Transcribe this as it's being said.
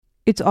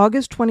It's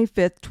August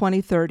 25th,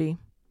 2030.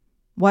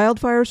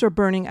 Wildfires are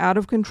burning out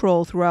of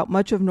control throughout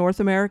much of North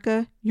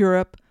America,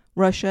 Europe,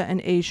 Russia,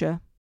 and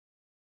Asia.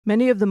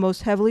 Many of the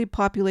most heavily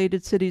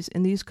populated cities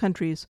in these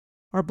countries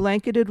are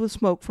blanketed with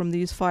smoke from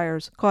these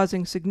fires,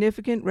 causing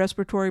significant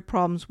respiratory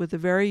problems with the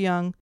very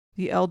young,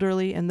 the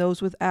elderly, and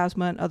those with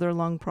asthma and other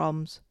lung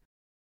problems.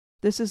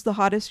 This is the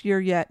hottest year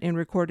yet in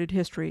recorded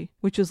history,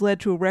 which has led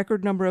to a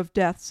record number of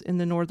deaths in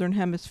the Northern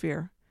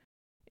Hemisphere.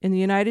 In the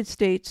United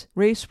States,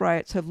 race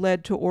riots have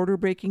led to order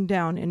breaking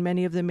down in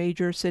many of the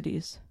major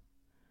cities.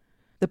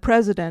 The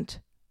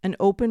president, an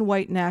open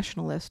white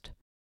nationalist,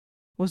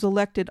 was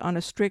elected on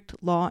a strict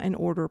law and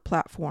order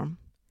platform.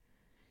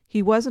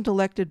 He wasn't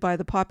elected by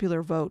the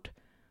popular vote,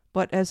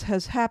 but as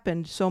has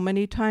happened so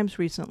many times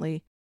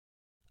recently,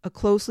 a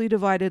closely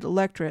divided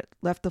electorate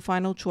left the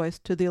final choice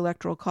to the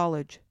Electoral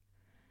College.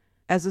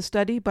 As a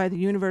study by the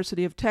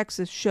University of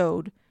Texas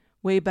showed,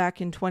 way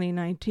back in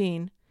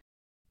 2019,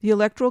 the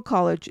Electoral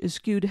College is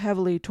skewed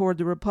heavily toward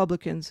the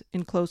Republicans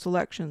in close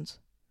elections.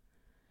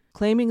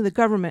 Claiming the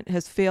government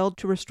has failed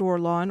to restore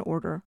law and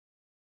order,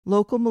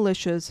 local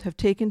militias have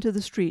taken to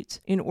the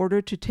streets in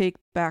order to take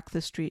back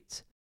the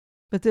streets,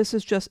 but this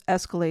has just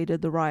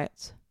escalated the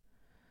riots.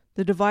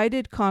 The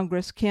divided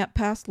Congress can't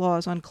pass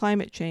laws on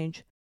climate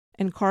change,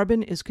 and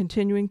carbon is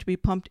continuing to be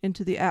pumped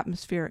into the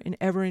atmosphere in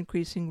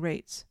ever-increasing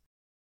rates.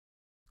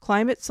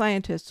 Climate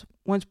scientists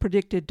once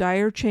predicted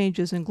dire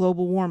changes in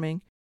global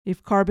warming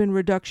if carbon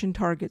reduction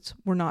targets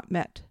were not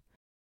met.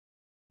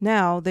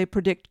 Now they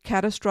predict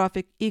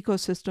catastrophic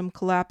ecosystem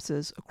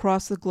collapses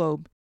across the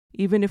globe,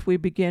 even if we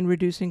begin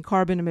reducing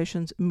carbon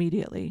emissions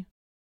immediately.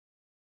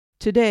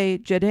 Today,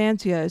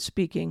 Jadhancia is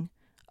speaking,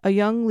 a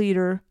young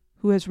leader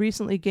who has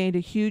recently gained a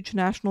huge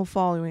national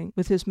following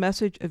with his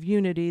message of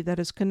unity that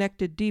has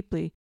connected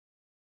deeply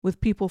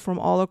with people from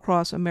all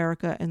across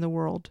America and the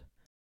world.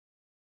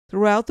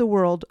 Throughout the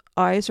world,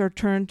 eyes are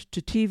turned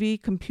to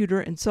TV, computer,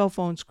 and cell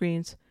phone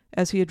screens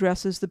as he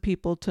addresses the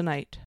people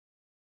tonight.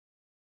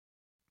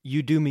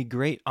 You do me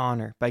great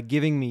honor by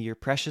giving me your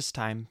precious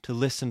time to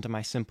listen to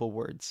my simple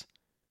words.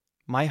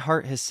 My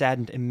heart has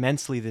saddened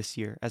immensely this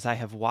year as I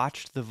have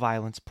watched the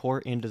violence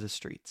pour into the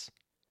streets.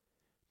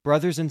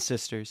 Brothers and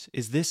sisters,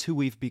 is this who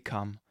we've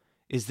become?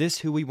 Is this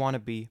who we want to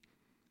be?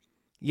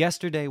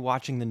 Yesterday,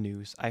 watching the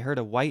news, I heard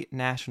a white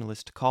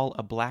nationalist call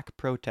a black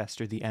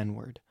protester the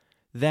N-word.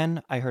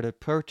 Then I heard a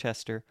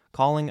protester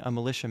calling a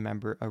militia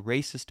member a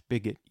racist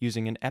bigot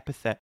using an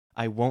epithet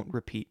I won't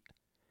repeat.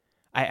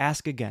 I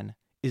ask again,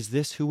 is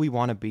this who we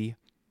want to be?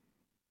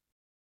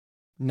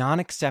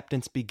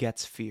 Non-acceptance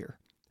begets fear.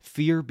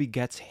 Fear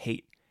begets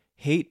hate.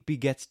 Hate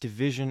begets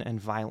division and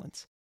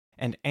violence.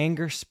 And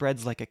anger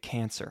spreads like a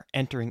cancer,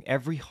 entering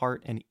every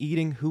heart and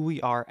eating who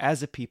we are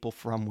as a people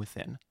from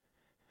within.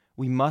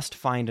 We must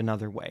find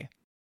another way.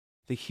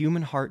 The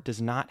human heart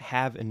does not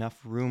have enough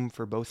room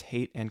for both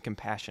hate and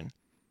compassion.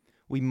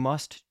 We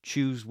must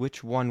choose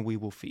which one we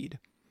will feed.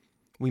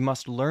 We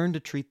must learn to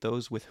treat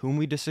those with whom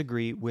we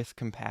disagree with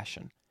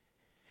compassion.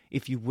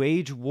 If you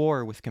wage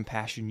war with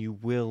compassion, you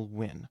will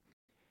win.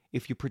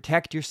 If you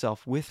protect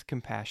yourself with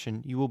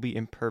compassion, you will be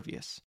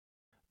impervious.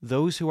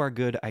 Those who are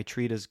good, I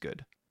treat as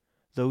good.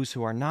 Those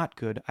who are not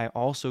good, I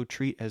also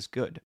treat as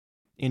good.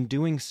 In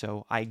doing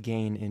so, I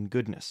gain in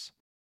goodness.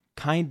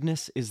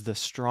 Kindness is the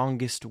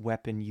strongest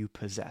weapon you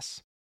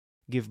possess.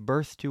 Give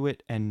birth to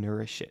it and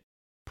nourish it.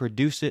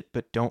 Produce it,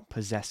 but don't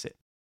possess it.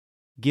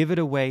 Give it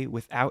away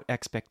without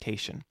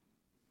expectation.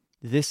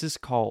 This is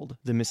called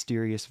the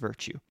mysterious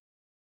virtue.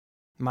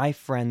 My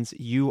friends,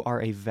 you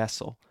are a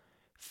vessel.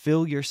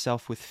 Fill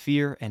yourself with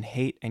fear and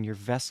hate, and your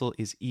vessel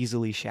is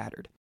easily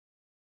shattered.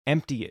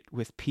 Empty it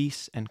with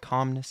peace and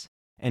calmness,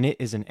 and it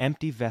is an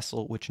empty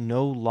vessel which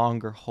no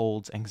longer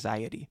holds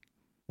anxiety.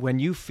 When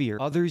you fear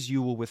others,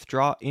 you will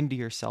withdraw into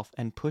yourself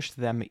and push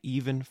them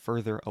even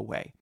further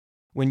away.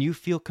 When you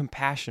feel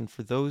compassion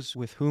for those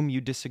with whom you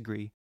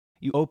disagree,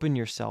 you open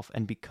yourself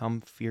and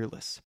become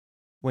fearless.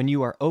 When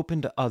you are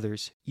open to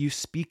others, you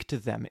speak to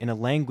them in a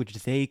language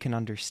they can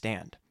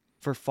understand.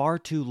 For far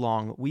too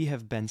long, we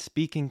have been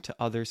speaking to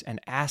others and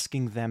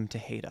asking them to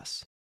hate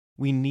us.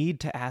 We need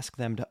to ask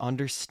them to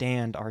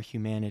understand our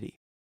humanity,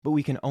 but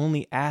we can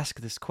only ask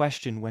this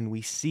question when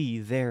we see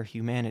their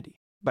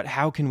humanity. But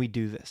how can we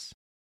do this?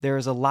 There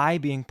is a lie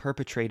being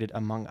perpetrated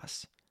among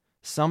us.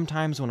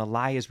 Sometimes when a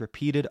lie is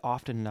repeated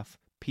often enough,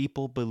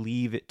 people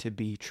believe it to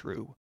be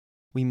true.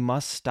 We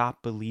must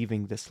stop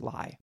believing this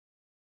lie.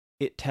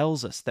 It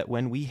tells us that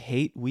when we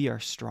hate, we are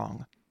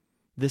strong.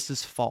 This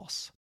is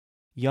false.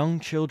 Young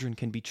children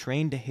can be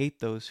trained to hate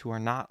those who are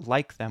not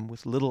like them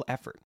with little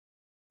effort.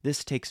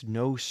 This takes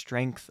no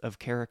strength of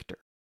character.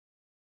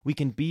 We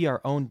can be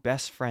our own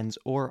best friends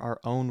or our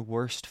own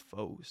worst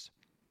foes.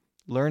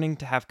 Learning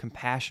to have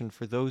compassion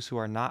for those who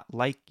are not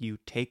like you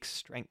takes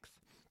strength.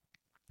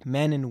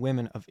 Men and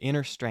women of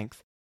inner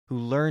strength who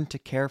learn to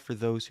care for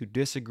those who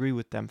disagree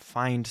with them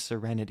find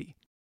serenity.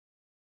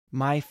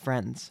 My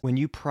friends, when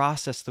you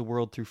process the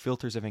world through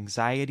filters of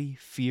anxiety,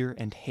 fear,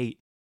 and hate,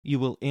 you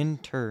will in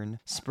turn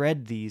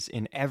spread these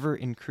in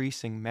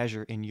ever-increasing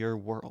measure in your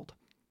world.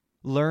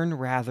 Learn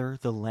rather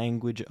the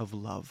language of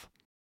love.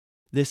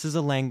 This is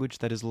a language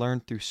that is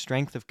learned through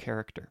strength of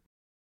character.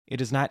 It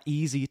is not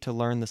easy to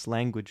learn this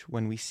language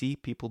when we see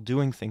people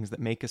doing things that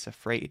make us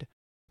afraid,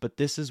 but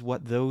this is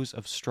what those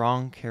of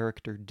strong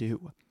character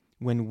do.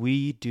 When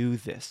we do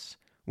this,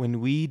 when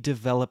we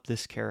develop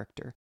this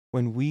character,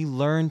 when we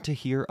learn to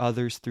hear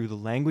others through the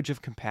language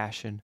of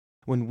compassion,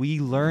 when we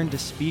learn to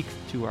speak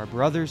to our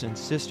brothers and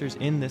sisters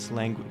in this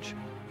language,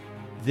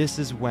 this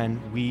is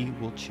when we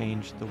will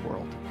change the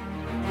world.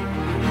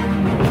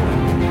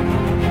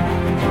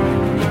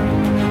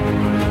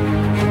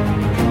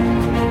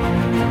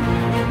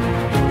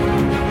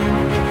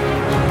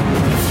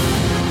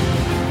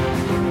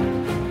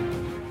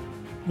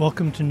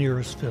 Welcome to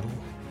Nearest Fiddle,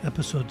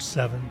 Episode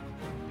 7,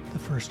 The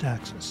First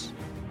Axis.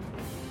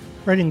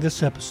 Writing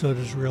this episode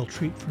is a real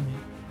treat for me.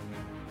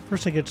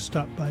 First, I get to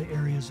stop by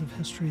areas of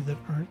history that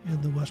aren't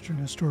in the Western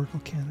historical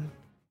canon.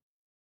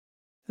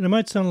 And it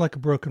might sound like a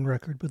broken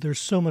record, but there's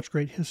so much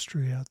great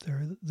history out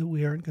there that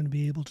we aren't going to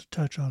be able to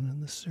touch on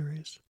in this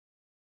series.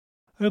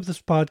 I hope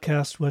this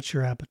podcast whets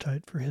your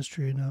appetite for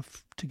history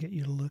enough to get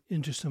you to look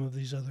into some of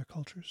these other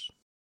cultures.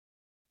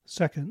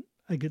 Second,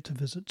 I get to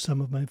visit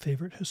some of my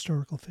favorite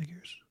historical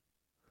figures.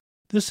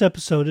 This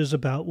episode is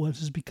about what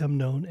has become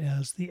known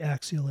as the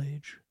Axial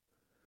Age.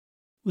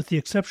 With the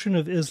exception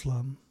of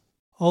Islam,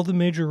 all the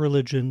major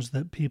religions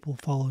that people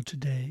follow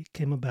today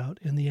came about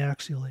in the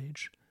Axial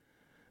Age,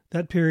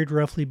 that period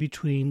roughly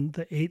between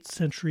the 8th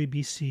century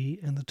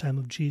BC and the time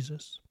of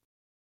Jesus.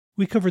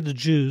 We covered the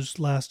Jews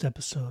last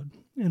episode,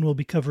 and we'll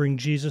be covering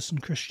Jesus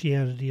and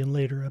Christianity in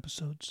later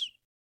episodes.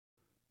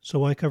 So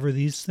why cover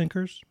these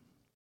thinkers?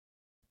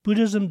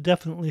 Buddhism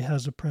definitely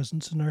has a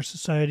presence in our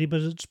society,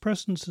 but its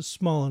presence is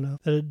small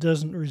enough that it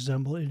doesn't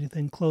resemble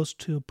anything close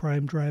to a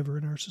prime driver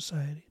in our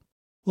society.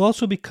 We'll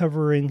also be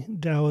covering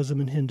Taoism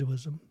and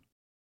Hinduism.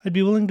 I'd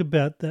be willing to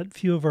bet that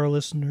few of our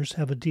listeners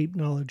have a deep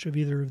knowledge of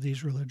either of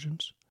these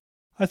religions.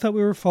 I thought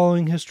we were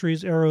following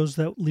history's arrows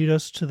that lead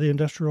us to the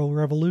Industrial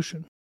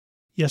Revolution.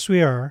 Yes,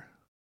 we are,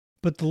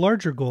 but the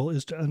larger goal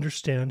is to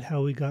understand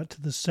how we got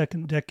to the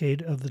second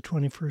decade of the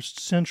 21st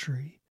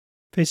century,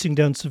 facing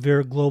down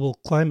severe global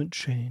climate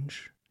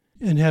change,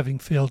 and having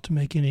failed to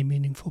make any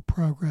meaningful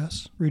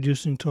progress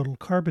reducing total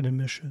carbon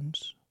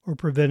emissions or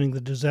preventing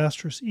the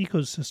disastrous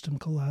ecosystem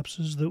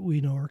collapses that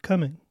we know are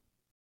coming.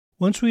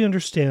 Once we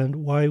understand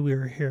why we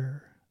are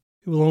here,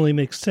 it will only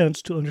make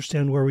sense to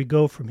understand where we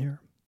go from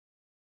here.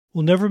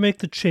 We'll never make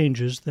the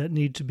changes that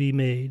need to be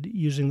made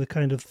using the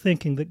kind of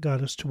thinking that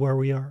got us to where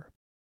we are.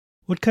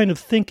 What kind of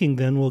thinking,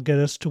 then, will get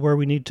us to where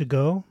we need to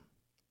go?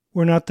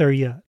 We're not there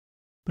yet.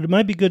 But it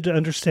might be good to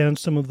understand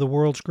some of the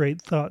world's great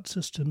thought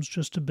systems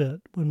just a bit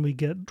when we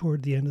get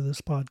toward the end of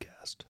this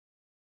podcast.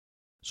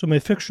 So my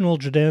fictional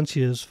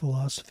Jadancia's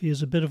philosophy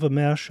is a bit of a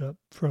mashup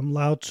from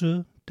Lao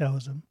Tzu,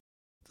 Taoism,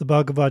 the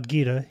Bhagavad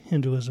Gita,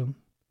 Hinduism,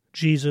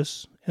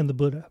 Jesus, and the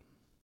Buddha.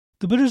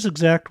 The Buddha's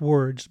exact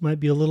words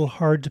might be a little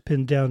hard to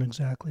pin down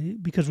exactly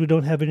because we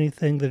don't have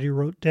anything that he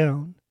wrote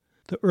down.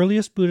 The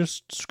earliest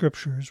Buddhist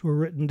scriptures were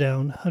written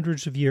down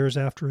hundreds of years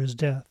after his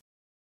death.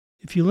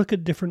 If you look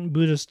at different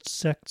Buddhist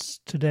sects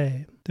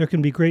today, there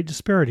can be great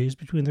disparities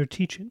between their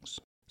teachings.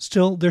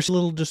 Still, there's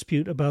little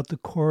dispute about the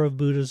core of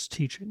Buddha's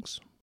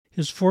teachings,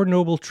 his Four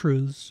Noble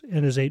Truths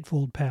and his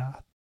Eightfold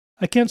Path.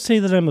 I can't say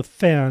that I'm a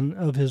fan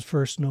of his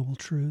first noble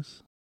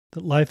truth,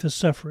 that life is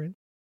suffering.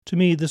 To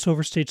me, this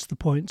overstates the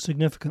point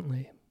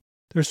significantly.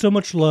 There's so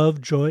much love,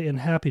 joy, and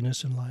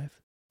happiness in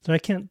life that I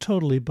can't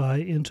totally buy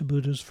into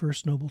Buddha's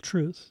first noble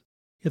truth.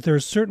 Yet there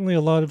is certainly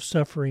a lot of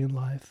suffering in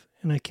life,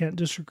 and I can't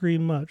disagree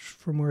much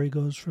from where he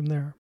goes from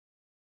there.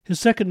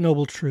 His second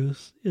noble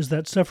truth is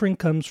that suffering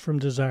comes from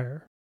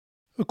desire.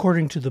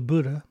 According to the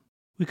Buddha,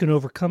 we can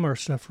overcome our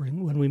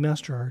suffering when we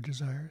master our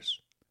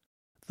desires.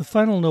 The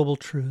final noble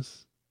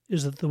truth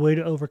is that the way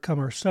to overcome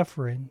our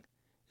suffering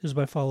is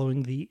by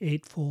following the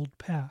Eightfold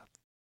Path.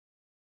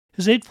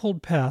 His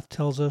Eightfold Path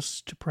tells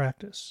us to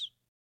practice.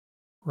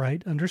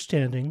 Right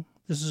understanding,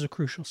 this is a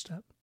crucial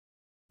step.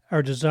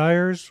 Our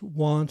desires,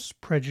 wants,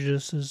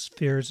 prejudices,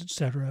 fears,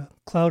 etc.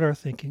 cloud our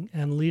thinking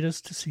and lead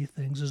us to see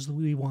things as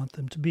we want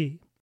them to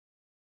be.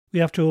 We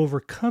have to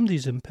overcome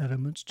these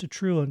impediments to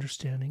true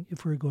understanding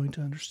if we're going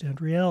to understand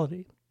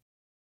reality.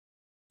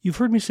 You've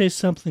heard me say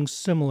something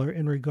similar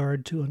in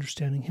regard to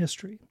understanding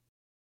history.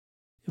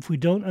 If we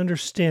don't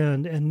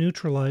understand and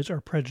neutralize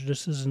our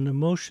prejudices and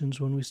emotions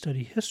when we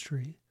study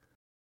history,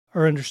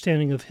 our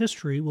understanding of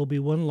history will be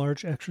one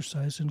large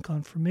exercise in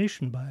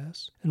confirmation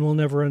bias, and we'll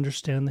never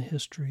understand the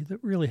history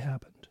that really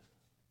happened.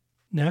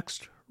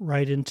 Next,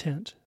 right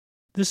intent.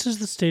 This is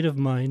the state of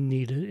mind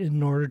needed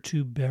in order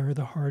to bear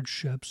the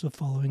hardships of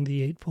following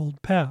the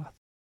Eightfold Path.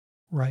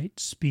 Right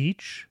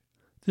speech.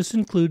 This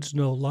includes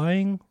no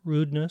lying,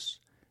 rudeness,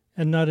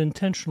 and not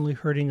intentionally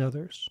hurting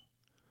others.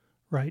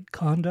 Right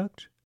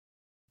conduct.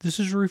 This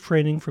is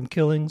refraining from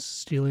killings,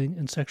 stealing,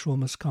 and sexual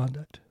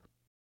misconduct.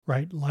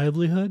 Right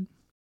livelihood.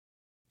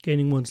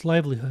 Gaining one's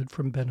livelihood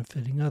from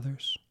benefiting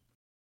others.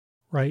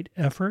 Right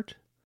effort,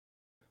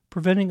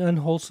 preventing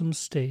unwholesome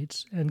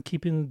states and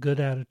keeping a good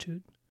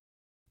attitude.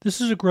 This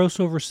is a gross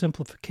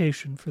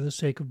oversimplification for the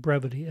sake of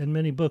brevity, and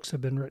many books have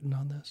been written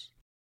on this.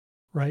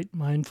 Right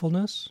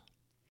mindfulness?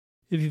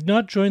 If you've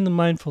not joined the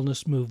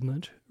mindfulness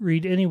movement,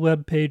 read any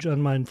web page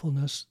on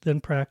mindfulness, then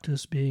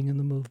practice being in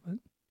the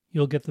movement.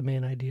 You'll get the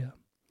main idea.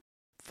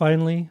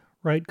 Finally,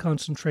 right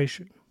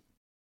concentration.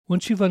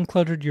 Once you've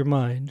uncluttered your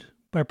mind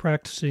by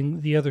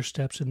practicing the other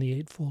steps in the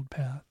Eightfold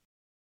Path,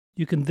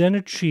 you can then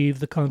achieve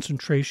the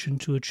concentration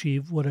to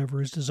achieve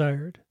whatever is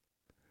desired.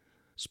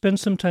 Spend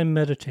some time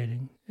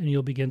meditating, and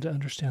you'll begin to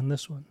understand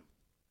this one.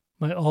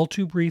 My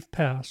all-too-brief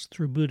pass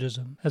through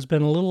Buddhism has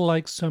been a little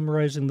like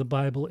summarizing the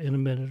Bible in a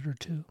minute or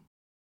two.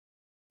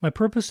 My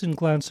purpose in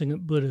glancing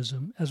at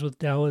Buddhism, as with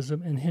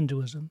Taoism and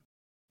Hinduism,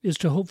 is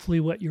to hopefully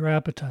whet your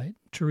appetite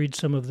to read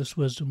some of this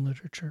wisdom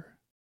literature.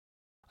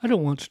 I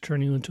don't want to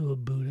turn you into a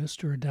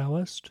Buddhist or a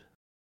Taoist.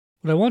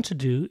 What I want to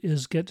do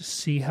is get to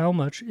see how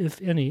much,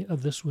 if any,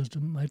 of this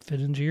wisdom might fit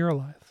into your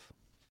life.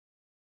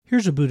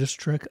 Here's a Buddhist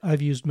trick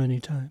I've used many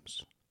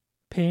times.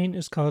 Pain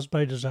is caused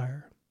by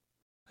desire.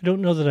 I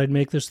don't know that I'd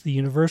make this the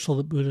universal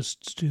that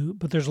Buddhists do,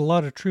 but there's a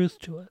lot of truth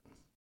to it.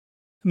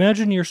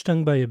 Imagine you're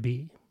stung by a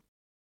bee.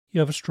 You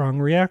have a strong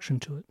reaction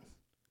to it.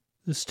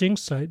 The sting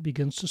site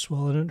begins to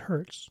swell and it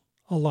hurts.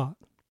 A lot.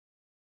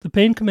 The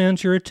pain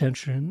commands your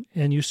attention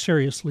and you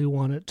seriously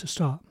want it to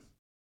stop.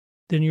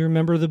 Then you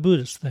remember the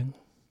Buddhist thing.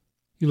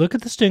 You look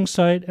at the sting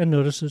site and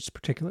notice its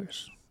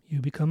particulars.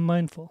 You become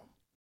mindful.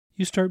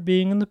 You start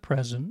being in the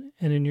present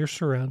and in your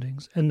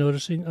surroundings and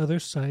noticing other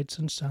sights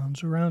and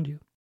sounds around you.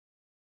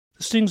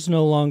 The sting's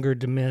no longer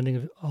demanding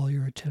of all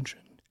your attention.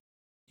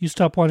 You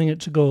stop wanting it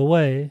to go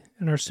away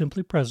and are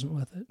simply present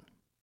with it.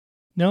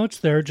 Now it's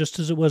there just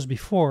as it was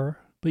before,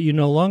 but you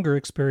no longer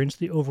experience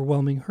the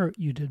overwhelming hurt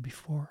you did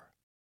before.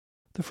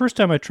 The first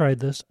time I tried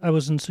this, I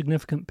was in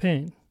significant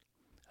pain.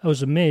 I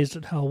was amazed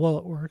at how well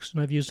it works,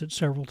 and I've used it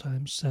several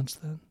times since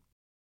then.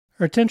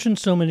 Our attention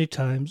so many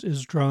times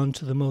is drawn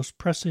to the most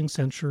pressing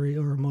sensory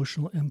or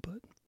emotional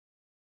input.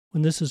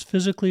 When this is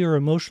physically or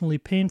emotionally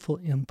painful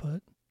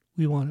input,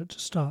 we want it to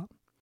stop.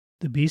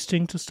 The bee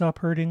sting to stop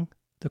hurting,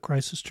 the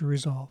crisis to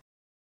resolve.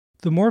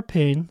 The more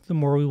pain, the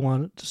more we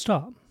want it to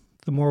stop.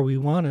 The more we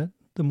want it,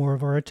 the more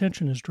of our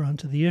attention is drawn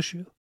to the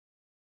issue.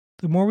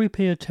 The more we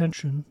pay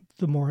attention,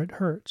 the more it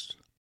hurts.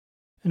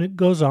 And it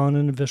goes on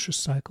in a vicious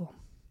cycle.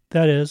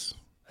 That is,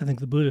 I think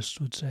the Buddhists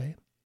would say,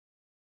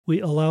 we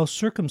allow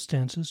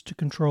circumstances to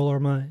control our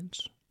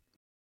minds.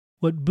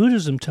 What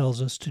Buddhism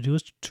tells us to do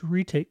is to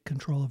retake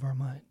control of our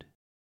mind,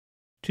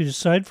 to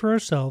decide for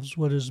ourselves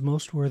what is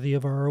most worthy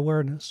of our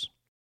awareness.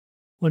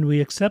 When we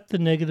accept the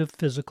negative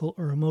physical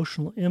or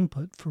emotional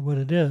input for what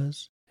it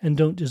is, and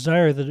don't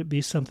desire that it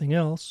be something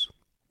else,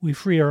 we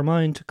free our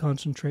mind to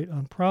concentrate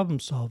on problem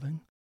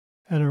solving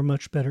and are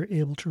much better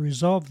able to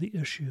resolve the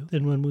issue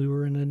than when we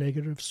were in a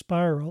negative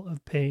spiral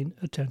of pain,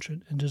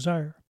 attention, and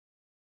desire.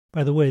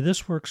 By the way,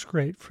 this works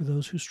great for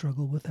those who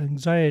struggle with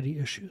anxiety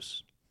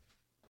issues.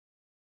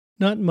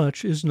 Not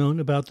much is known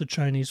about the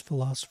Chinese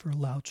philosopher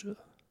Lao Tzu.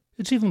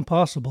 It's even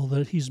possible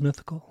that he's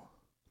mythical.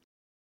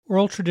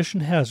 Oral tradition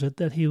has it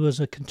that he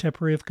was a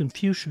contemporary of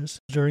Confucius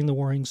during the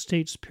Warring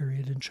States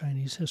period in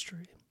Chinese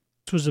history.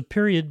 This was a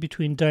period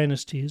between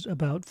dynasties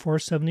about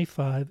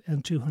 475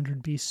 and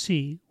 200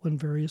 BC when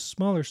various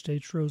smaller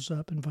states rose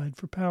up and vied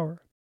for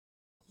power.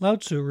 Lao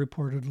Tzu,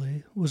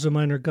 reportedly, was a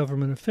minor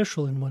government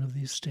official in one of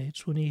these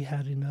states when he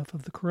had enough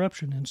of the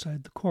corruption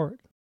inside the court.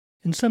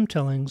 In some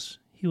tellings,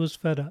 he was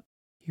fed up.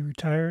 He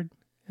retired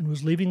and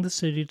was leaving the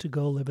city to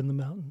go live in the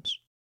mountains.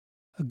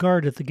 A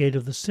guard at the gate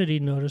of the city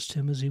noticed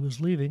him as he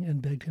was leaving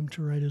and begged him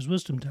to write his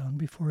wisdom down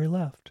before he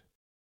left.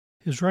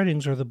 His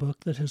writings are the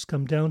book that has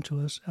come down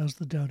to us as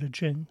the Tao Te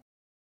Ching.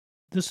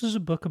 This is a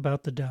book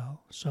about the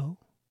Tao, so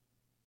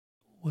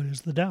what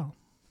is the Tao?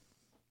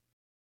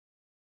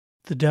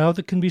 The Tao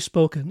that can be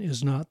spoken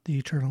is not the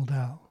eternal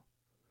Tao.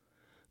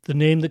 The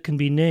name that can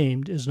be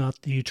named is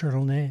not the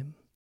eternal name.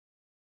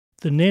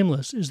 The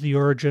nameless is the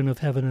origin of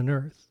heaven and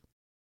earth.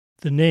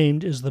 The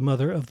named is the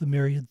mother of the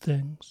myriad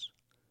things.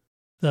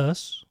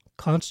 Thus,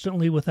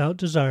 constantly without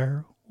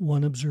desire,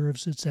 one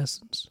observes its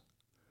essence.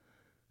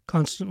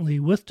 Constantly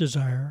with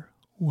desire,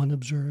 one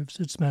observes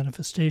its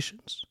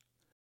manifestations.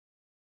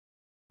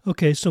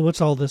 Okay, so what's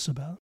all this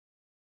about?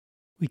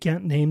 We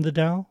can't name the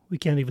Tao, we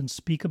can't even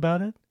speak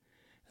about it.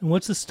 And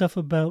what's the stuff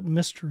about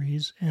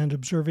mysteries and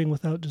observing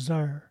without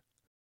desire?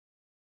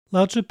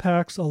 Lao Tzu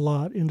packs a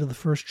lot into the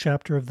first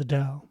chapter of the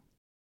Tao.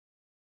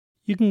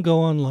 You can go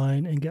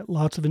online and get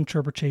lots of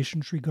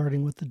interpretations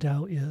regarding what the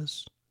Tao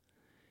is.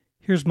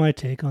 Here's my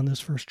take on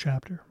this first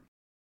chapter.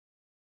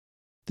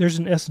 There's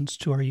an essence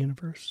to our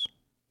universe.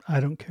 I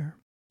don't care.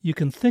 You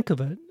can think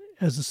of it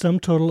as the sum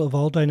total of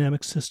all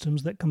dynamic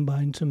systems that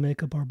combine to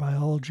make up our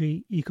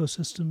biology,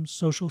 ecosystems,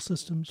 social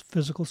systems,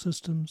 physical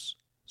systems,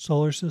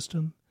 solar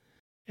system,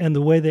 and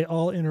the way they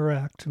all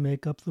interact to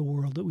make up the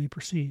world that we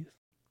perceive.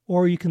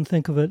 Or you can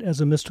think of it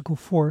as a mystical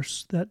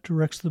force that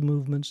directs the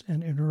movements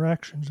and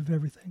interactions of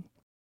everything.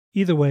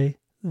 Either way,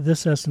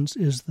 this essence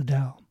is the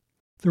Tao.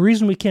 The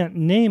reason we can't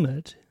name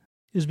it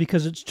is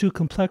because it's too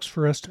complex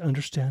for us to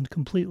understand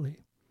completely.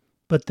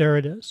 But there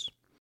it is.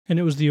 And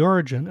it was the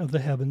origin of the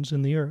heavens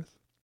and the earth.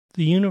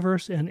 The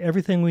universe and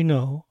everything we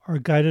know are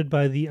guided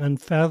by the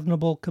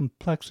unfathomable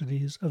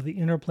complexities of the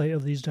interplay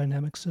of these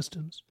dynamic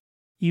systems,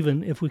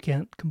 even if we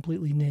can't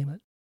completely name it.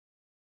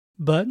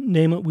 But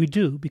name it we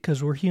do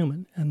because we're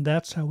human, and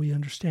that's how we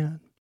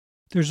understand.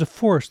 There's a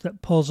force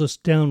that pulls us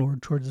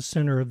downward toward the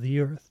center of the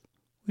earth.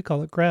 We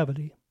call it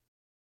gravity.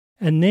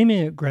 And naming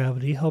it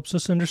gravity helps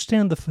us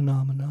understand the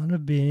phenomenon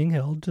of being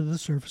held to the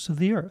surface of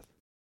the earth.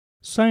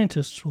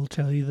 Scientists will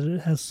tell you that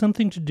it has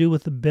something to do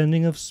with the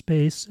bending of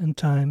space and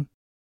time,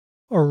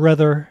 or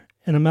rather,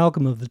 an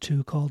amalgam of the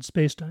two called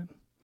spacetime.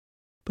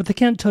 But they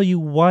can't tell you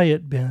why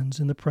it bends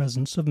in the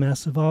presence of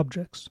massive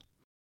objects.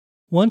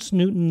 Once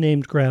Newton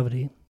named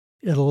gravity,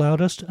 it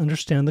allowed us to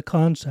understand the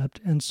concept,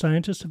 and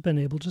scientists have been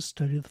able to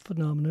study the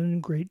phenomenon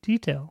in great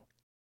detail.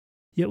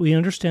 Yet we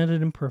understand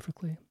it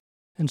imperfectly,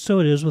 and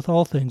so it is with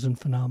all things and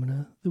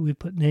phenomena that we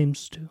put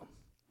names to.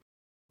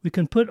 We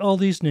can put all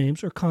these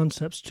names or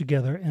concepts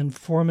together and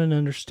form an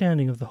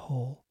understanding of the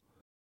whole,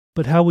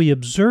 but how we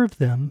observe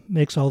them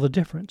makes all the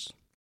difference.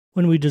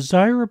 When we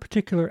desire a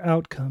particular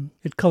outcome,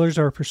 it colors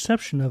our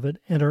perception of it,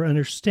 and our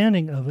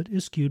understanding of it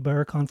is skewed by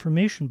our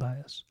confirmation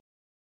bias,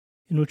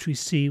 in which we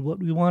see what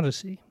we want to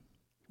see.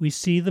 We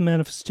see the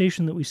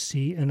manifestation that we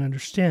see and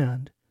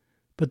understand,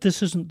 but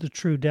this isn't the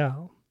true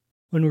Tao.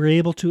 When we're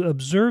able to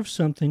observe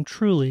something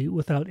truly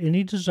without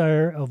any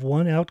desire of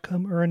one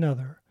outcome or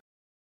another,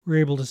 we're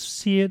able to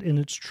see it in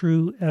its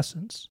true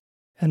essence,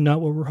 and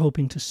not what we're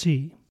hoping to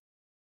see.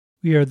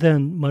 We are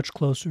then much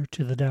closer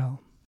to the Tao.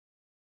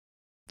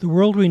 The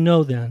world we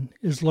know, then,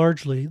 is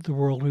largely the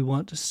world we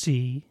want to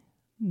see,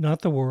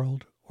 not the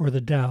world or the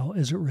Tao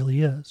as it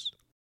really is.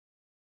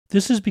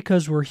 This is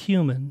because we're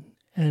human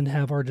and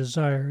have our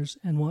desires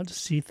and want to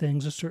see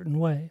things a certain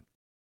way.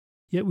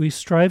 Yet we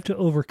strive to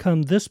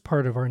overcome this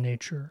part of our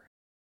nature,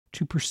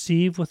 to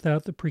perceive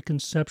without the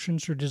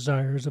preconceptions or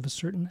desires of a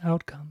certain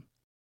outcome.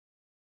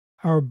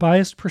 Our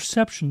biased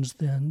perceptions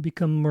then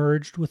become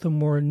merged with a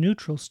more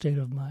neutral state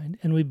of mind,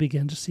 and we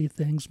begin to see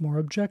things more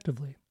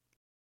objectively.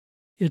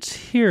 It's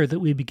here that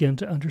we begin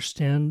to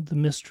understand the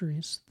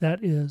mysteries,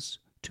 that is,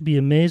 to be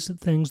amazed at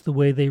things the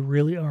way they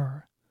really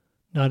are,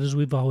 not as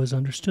we've always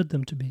understood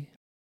them to be.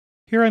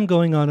 Here I'm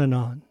going on and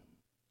on,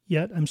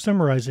 yet I'm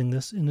summarizing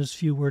this in as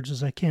few words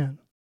as I can.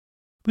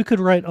 We could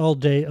write all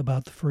day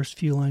about the first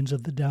few lines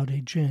of the Tao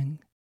Te Ching,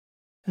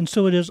 and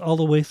so it is all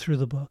the way through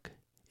the book.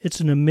 It's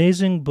an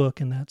amazing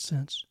book in that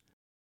sense.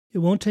 It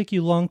won't take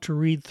you long to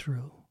read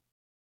through,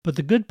 but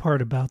the good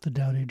part about the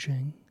Tao Te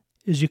Ching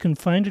is you can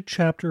find a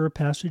chapter or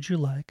passage you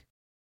like,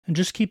 and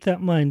just keep that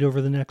in mind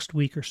over the next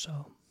week or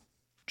so.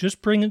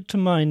 Just bring it to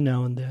mind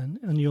now and then,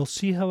 and you'll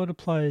see how it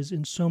applies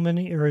in so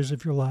many areas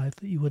of your life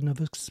that you wouldn't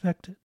have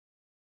expected.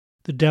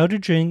 The Tao Te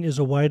Ching is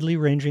a widely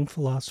ranging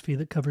philosophy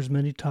that covers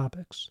many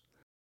topics,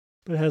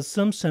 but has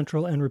some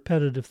central and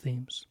repetitive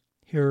themes.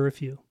 Here are a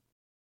few.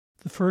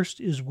 The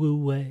first is Wu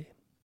Wei.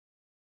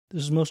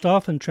 This is most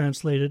often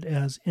translated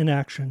as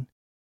inaction,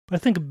 but I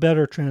think a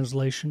better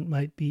translation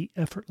might be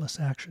effortless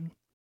action.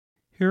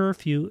 Here are a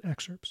few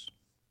excerpts.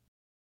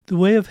 The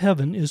way of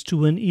heaven is to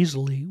win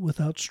easily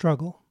without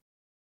struggle,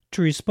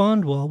 to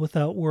respond well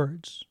without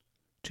words,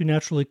 to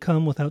naturally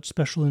come without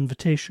special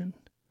invitation,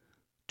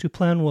 to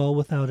plan well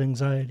without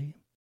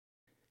anxiety.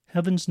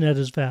 Heaven's net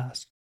is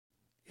vast,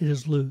 it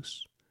is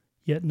loose,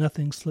 yet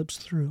nothing slips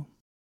through.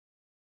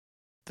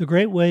 The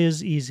great way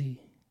is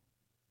easy,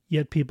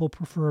 yet people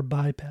prefer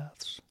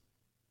bypaths.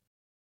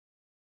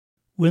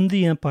 Win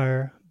the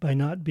empire by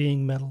not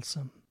being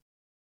meddlesome.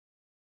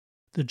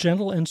 The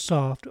gentle and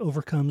soft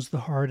overcomes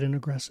the hard and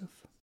aggressive.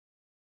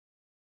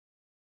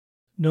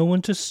 Know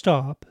when to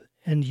stop,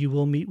 and you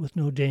will meet with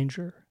no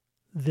danger.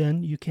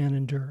 Then you can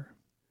endure.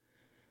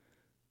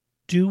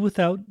 Do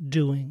without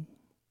doing.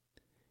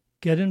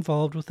 Get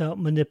involved without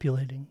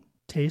manipulating.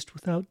 Taste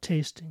without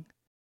tasting.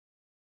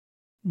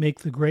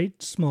 Make the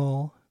great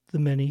small, the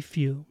many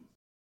few.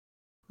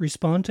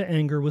 Respond to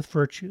anger with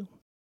virtue.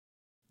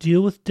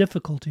 Deal with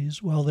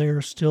difficulties while they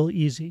are still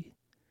easy.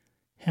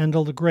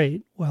 Handle the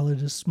great while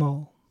it is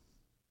small.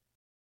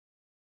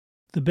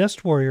 The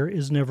best warrior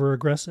is never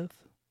aggressive.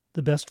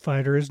 The best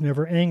fighter is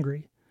never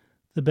angry.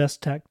 The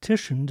best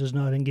tactician does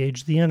not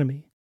engage the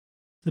enemy.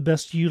 The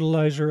best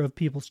utilizer of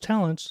people's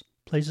talents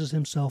places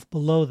himself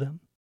below them.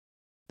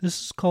 This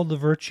is called the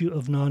virtue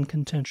of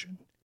non-contention.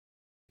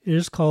 It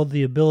is called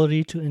the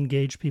ability to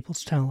engage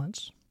people's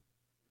talents.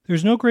 There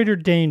is no greater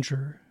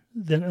danger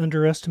than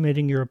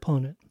underestimating your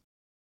opponent.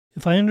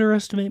 If I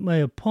underestimate my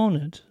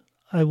opponent,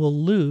 I will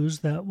lose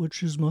that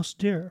which is most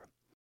dear.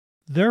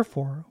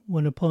 Therefore,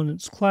 when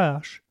opponents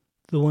clash,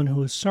 the one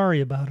who is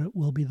sorry about it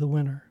will be the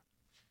winner.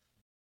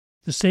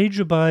 The sage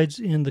abides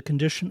in the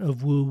condition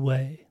of Wu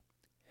Wei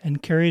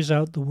and carries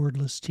out the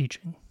wordless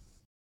teaching.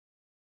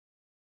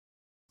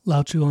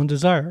 Lao Tzu on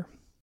desire.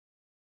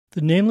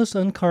 The nameless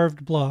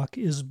uncarved block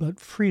is but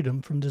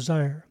freedom from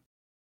desire,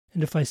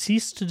 and if I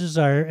cease to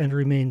desire and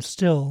remain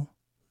still,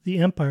 the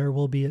empire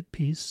will be at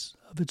peace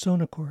of its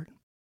own accord.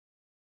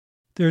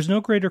 There is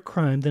no greater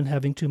crime than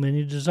having too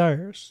many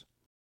desires.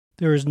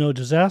 There is no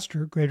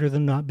disaster greater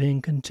than not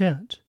being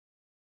content.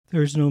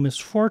 There is no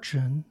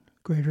misfortune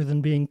greater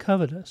than being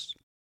covetous.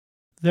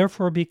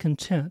 Therefore be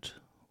content.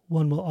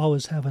 One will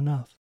always have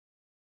enough.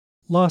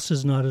 Loss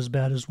is not as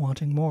bad as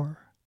wanting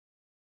more.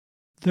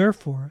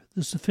 Therefore,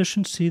 the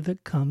sufficiency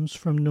that comes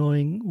from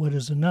knowing what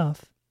is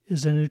enough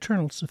is an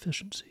eternal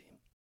sufficiency.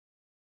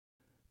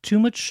 Too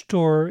much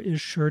store is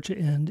sure to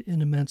end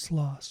in immense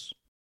loss.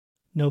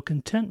 Know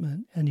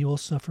contentment, and you will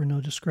suffer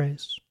no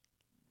disgrace.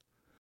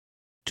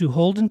 To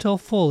hold until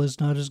full is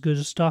not as good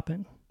as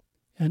stopping.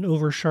 An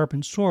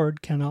over-sharpened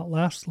sword cannot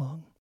last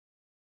long.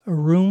 A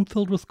room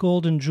filled with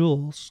gold and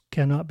jewels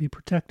cannot be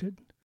protected.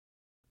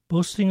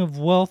 Boasting of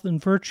wealth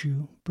and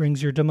virtue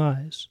brings your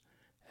demise.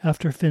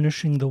 After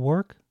finishing the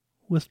work,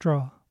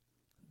 withdraw.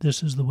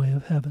 This is the way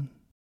of heaven.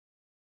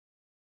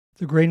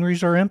 The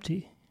granaries are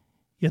empty,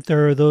 yet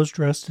there are those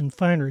dressed in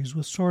fineries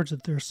with swords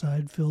at their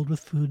side filled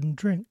with food and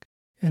drink,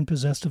 and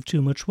possessed of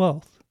too much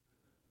wealth.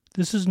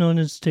 This is known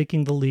as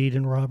taking the lead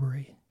in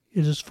robbery.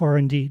 It is far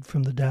indeed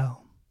from the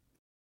Tao.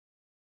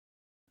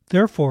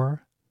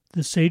 Therefore,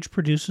 the sage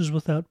produces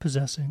without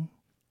possessing,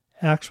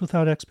 acts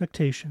without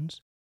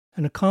expectations,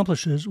 and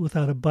accomplishes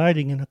without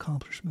abiding in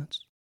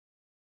accomplishments.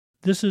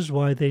 This is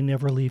why they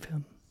never leave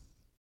him.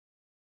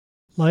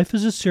 Life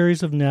is a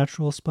series of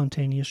natural,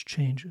 spontaneous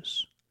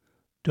changes.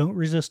 Don't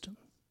resist them.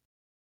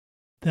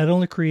 That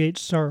only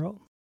creates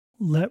sorrow.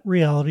 Let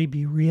reality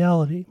be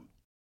reality.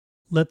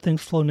 Let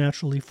things flow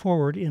naturally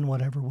forward in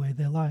whatever way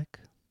they like.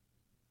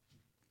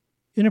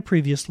 In a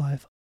previous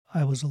life,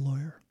 I was a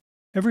lawyer.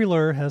 Every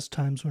lawyer has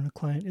times when a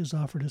client is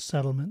offered a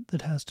settlement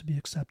that has to be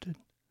accepted.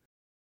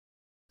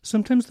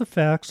 Sometimes the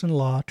facts and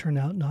law turn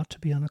out not to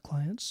be on a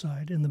client's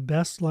side, and the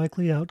best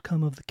likely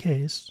outcome of the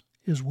case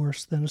is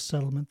worse than a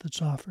settlement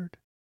that's offered.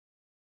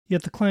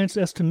 Yet the client's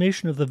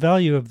estimation of the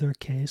value of their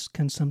case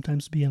can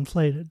sometimes be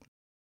inflated.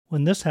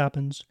 When this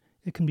happens,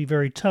 it can be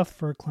very tough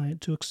for a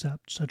client to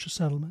accept such a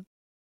settlement.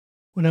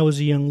 When I was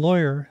a young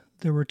lawyer,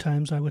 there were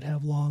times I would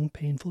have long,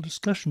 painful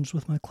discussions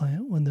with my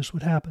client when this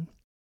would happen.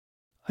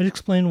 I'd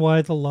explain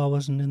why the law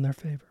wasn't in their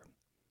favor.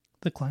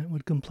 The client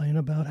would complain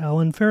about how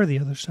unfair the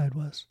other side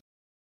was.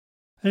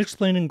 I'd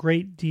explain in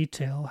great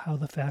detail how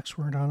the facts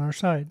weren't on our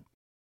side.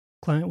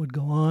 The client would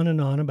go on and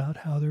on about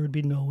how there would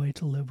be no way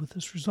to live with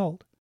this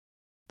result.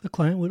 The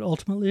client would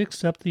ultimately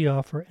accept the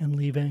offer and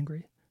leave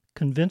angry,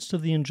 convinced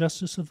of the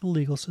injustice of the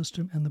legal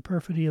system and the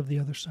perfidy of the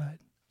other side.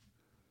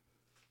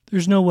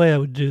 There's no way I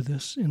would do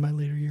this in my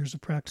later years of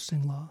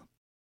practicing law.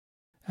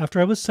 After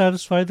I was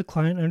satisfied the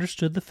client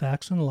understood the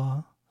facts and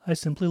law, I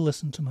simply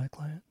listened to my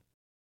client.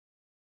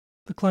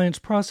 The client's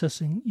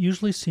processing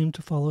usually seemed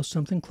to follow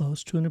something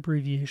close to an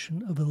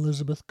abbreviation of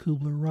Elizabeth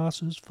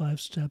Kubler-Ross's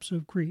 5 steps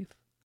of grief: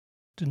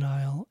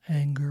 denial,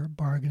 anger,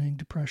 bargaining,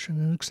 depression,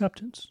 and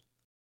acceptance.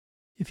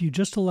 If you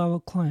just allow a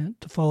client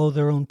to follow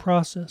their own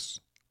process,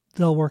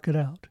 they'll work it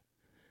out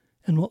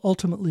and will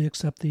ultimately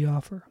accept the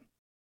offer.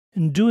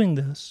 In doing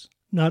this,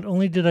 not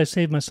only did I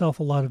save myself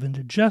a lot of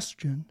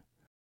indigestion,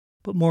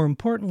 but more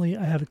importantly,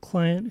 I had a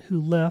client who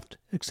left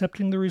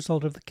accepting the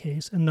result of the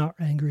case and not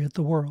angry at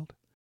the world.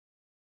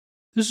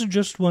 This is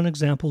just one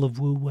example of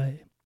Wu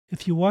Wei.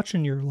 If you watch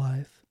in your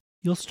life,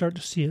 you'll start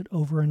to see it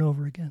over and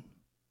over again.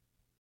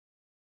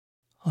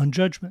 On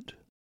judgment,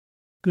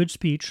 good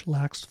speech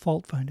lacks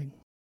fault-finding.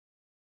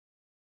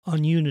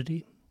 On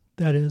unity,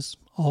 that is,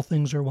 all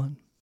things are one.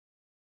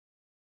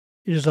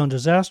 It is on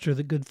disaster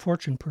that good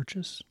fortune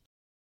perches.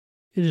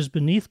 It is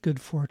beneath good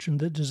fortune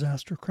that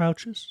disaster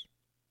crouches.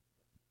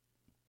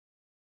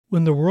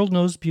 When the world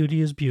knows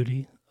beauty is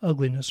beauty,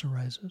 ugliness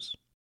arises.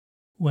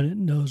 When it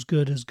knows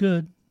good is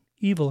good,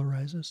 evil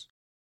arises.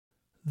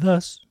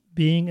 Thus,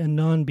 being and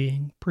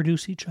non-being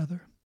produce each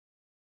other.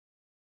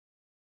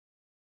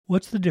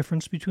 What's the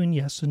difference between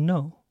yes and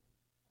no?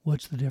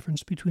 What's the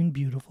difference between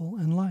beautiful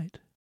and light?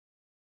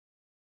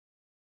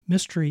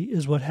 Mystery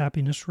is what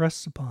happiness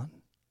rests upon.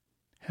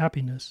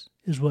 Happiness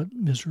is what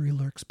misery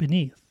lurks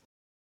beneath.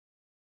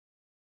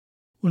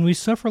 When we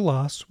suffer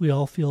loss, we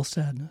all feel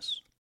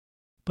sadness.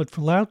 But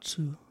for Lao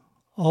Tzu,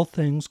 all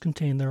things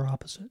contain their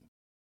opposite.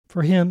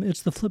 For him,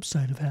 it's the flip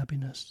side of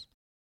happiness.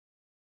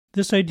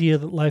 This idea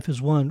that life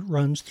is one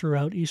runs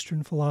throughout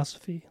Eastern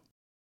philosophy.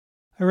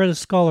 I read a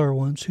scholar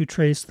once who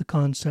traced the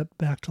concept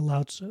back to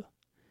Lao Tzu.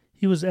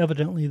 He was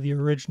evidently the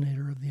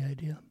originator of the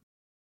idea.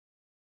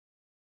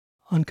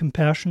 On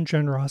compassion,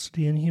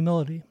 generosity, and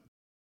humility.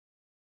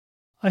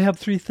 I have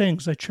 3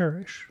 things I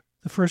cherish.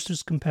 The first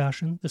is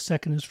compassion, the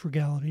second is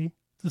frugality,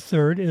 the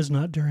third is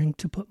not daring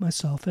to put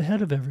myself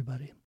ahead of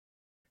everybody.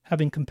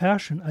 Having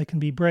compassion, I can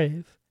be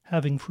brave.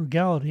 Having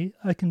frugality,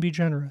 I can be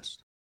generous.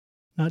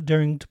 Not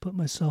daring to put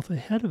myself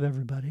ahead of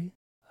everybody,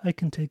 I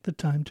can take the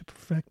time to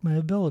perfect my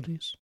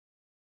abilities.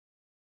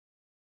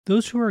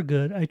 Those who are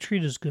good, I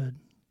treat as good.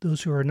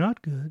 Those who are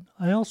not good,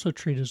 I also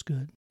treat as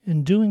good.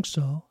 In doing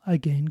so, I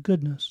gain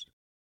goodness.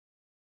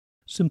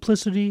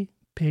 Simplicity,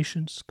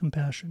 patience,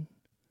 compassion.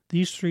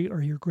 These 3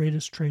 are your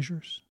greatest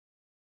treasures.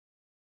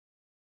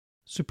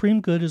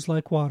 Supreme good is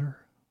like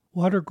water.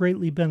 Water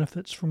greatly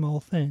benefits from all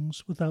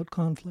things without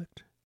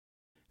conflict.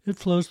 It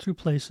flows through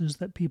places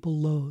that people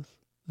loathe.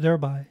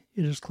 Thereby,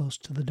 it is close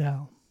to the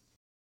Tao.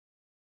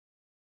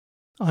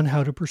 On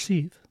how to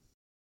perceive.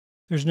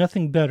 There's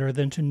nothing better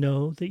than to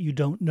know that you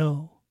don't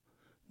know.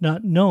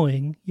 Not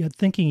knowing, yet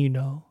thinking you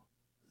know.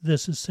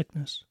 This is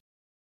sickness.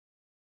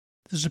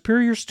 The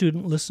superior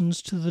student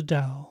listens to the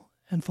Tao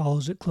and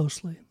follows it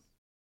closely.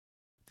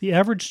 The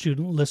average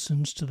student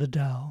listens to the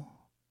Tao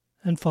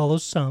and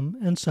follows some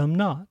and some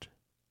not.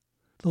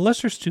 The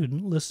lesser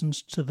student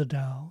listens to the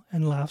Tao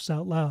and laughs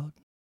out loud.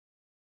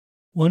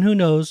 One who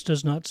knows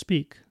does not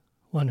speak.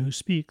 One who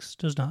speaks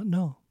does not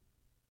know.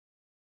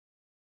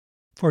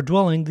 For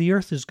dwelling, the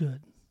earth is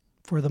good.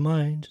 For the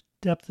mind,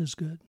 depth is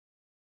good.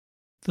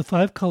 The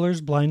 5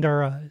 colors blind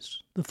our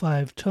eyes. The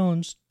 5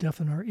 tones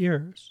deafen our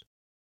ears.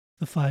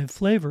 The 5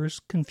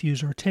 flavors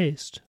confuse our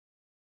taste.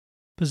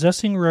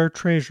 Possessing rare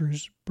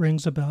treasures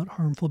brings about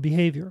harmful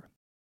behavior.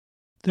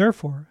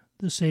 Therefore,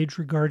 the sage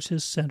regards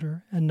his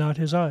center and not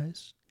his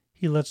eyes.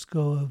 He lets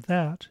go of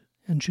that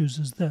and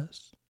chooses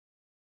this.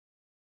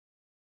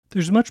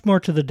 There's much more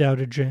to the Tao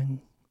Te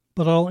Ching,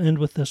 but I'll end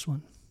with this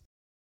one.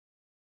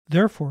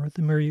 Therefore,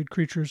 the myriad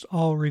creatures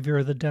all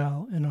revere the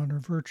Tao and honor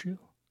virtue.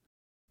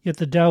 Yet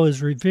the Tao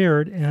is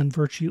revered and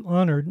virtue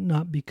honored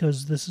not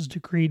because this is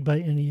decreed by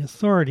any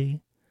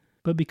authority,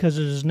 but because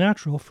it is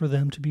natural for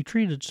them to be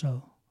treated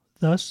so.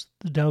 Thus,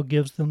 the Tao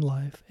gives them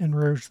life and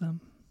rears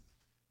them.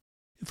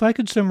 If I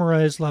could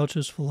summarize Lao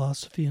Tzu's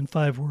philosophy in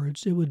 5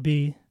 words, it would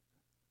be,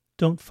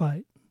 don't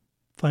fight,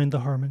 find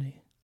the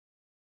harmony.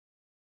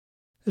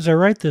 As I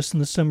write this in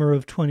the summer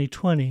of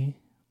 2020,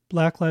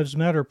 Black Lives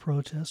Matter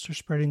protests are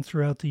spreading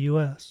throughout the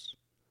U.S.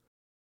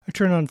 I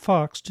turn on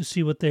Fox to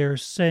see what they are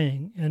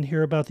saying and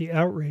hear about the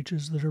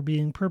outrages that are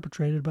being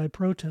perpetrated by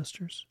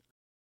protesters,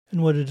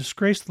 and what a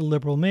disgrace the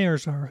liberal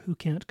mayors are who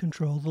can't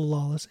control the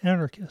lawless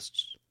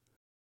anarchists.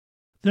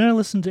 Then I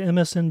listen to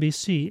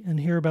MSNBC and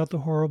hear about the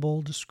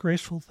horrible,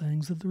 disgraceful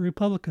things that the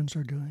Republicans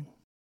are doing.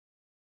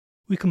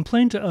 We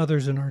complain to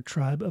others in our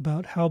tribe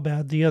about how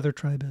bad the other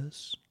tribe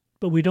is,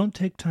 but we don't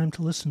take time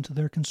to listen to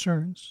their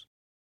concerns.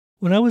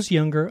 When I was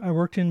younger, I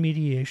worked in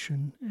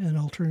mediation and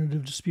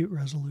alternative dispute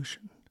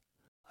resolution.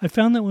 I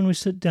found that when we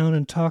sit down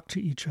and talk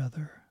to each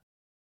other,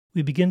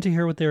 we begin to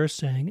hear what they are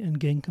saying and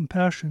gain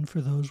compassion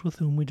for those with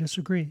whom we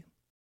disagree.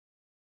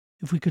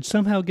 If we could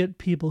somehow get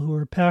people who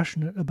are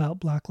passionate about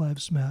Black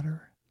Lives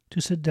Matter to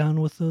sit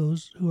down with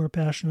those who are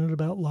passionate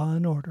about law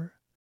and order,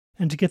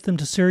 and to get them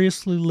to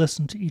seriously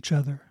listen to each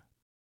other,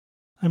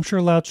 I'm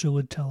sure Lao Tzu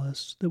would tell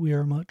us that we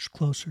are much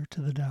closer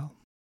to the Tao.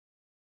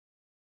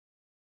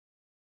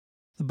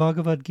 The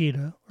Bhagavad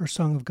Gita, or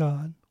Song of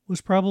God,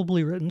 was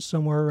probably written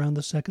somewhere around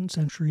the 2nd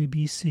century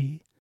BC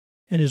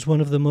and is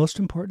one of the most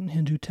important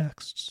Hindu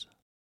texts.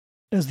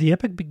 As the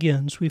epic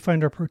begins, we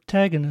find our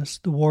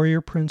protagonist, the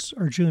warrior prince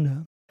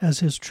Arjuna, as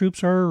his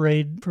troops are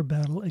arrayed for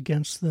battle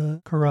against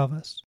the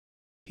Kauravas.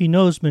 He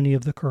knows many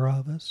of the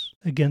Kauravas,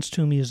 against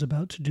whom he is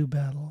about to do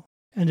battle,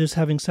 and is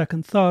having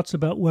second thoughts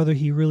about whether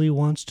he really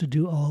wants to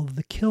do all of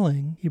the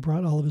killing he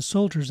brought all of his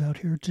soldiers out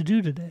here to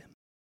do today.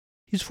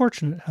 He's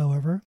fortunate,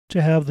 however,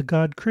 to have the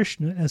god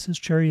Krishna as his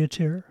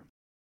charioteer.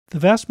 The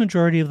vast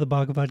majority of the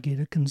Bhagavad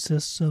Gita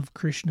consists of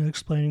Krishna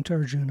explaining to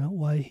Arjuna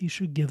why he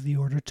should give the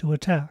order to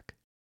attack,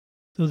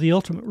 though the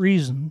ultimate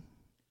reason,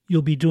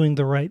 you'll be doing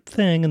the right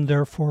thing and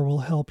therefore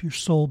will help your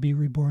soul be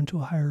reborn to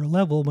a higher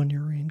level when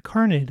you're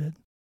reincarnated,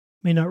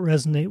 may not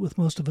resonate with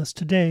most of us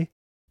today.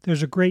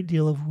 There's a great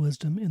deal of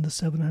wisdom in the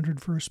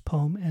 700-verse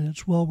poem, and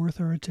it's well worth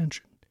our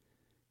attention.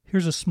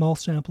 Here's a small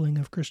sampling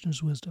of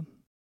Krishna's wisdom.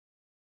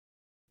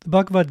 The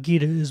Bhagavad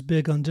Gita is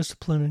big on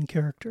discipline and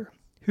character.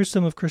 Here's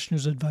some of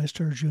Krishna's advice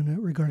to Arjuna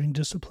regarding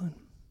discipline.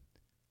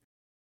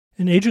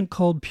 An agent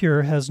called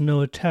pure has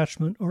no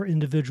attachment or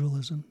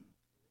individualism,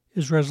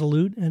 is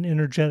resolute and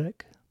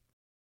energetic,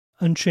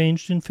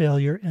 unchanged in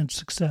failure and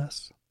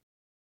success.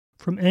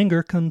 From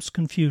anger comes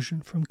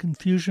confusion. From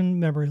confusion,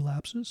 memory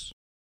lapses.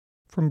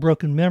 From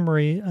broken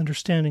memory,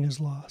 understanding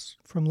is lost.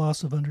 From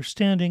loss of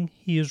understanding,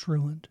 he is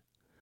ruined.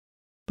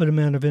 But a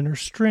man of inner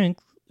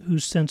strength,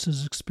 whose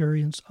senses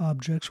experience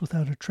objects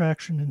without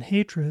attraction and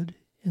hatred,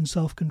 in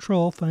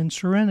self-control finds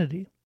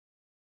serenity.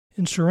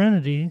 In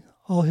serenity,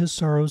 all his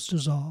sorrows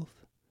dissolve.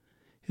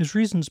 His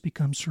reasons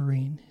become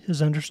serene,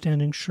 his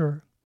understanding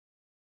sure.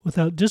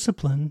 Without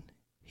discipline,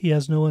 he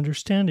has no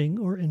understanding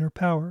or inner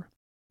power.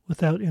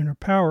 Without inner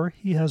power,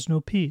 he has no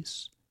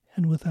peace.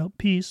 And without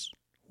peace,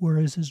 where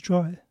is his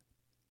joy?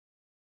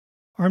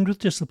 Armed with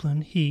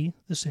discipline, he,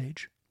 the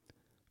sage,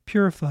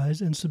 purifies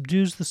and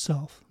subdues the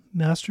self,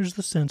 masters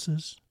the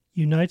senses,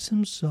 unites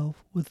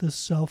himself with the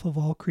self of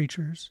all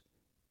creatures.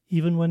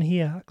 Even when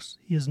he acts,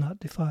 he is not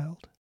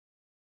defiled.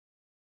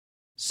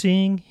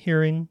 Seeing,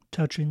 hearing,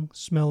 touching,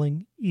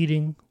 smelling,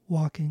 eating,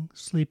 walking,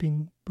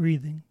 sleeping,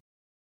 breathing.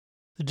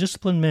 The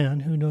disciplined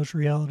man who knows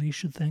reality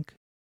should think,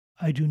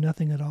 I do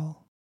nothing at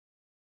all.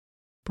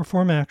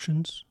 Perform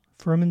actions,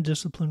 firm in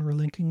discipline,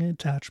 relinquishing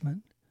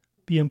attachment,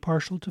 be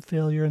impartial to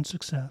failure and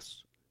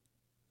success.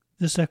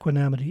 This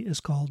equanimity is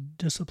called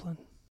discipline.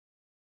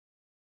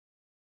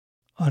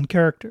 On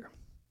character.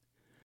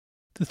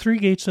 The three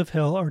gates of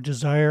hell are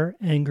desire,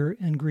 anger,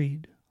 and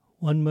greed.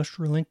 One must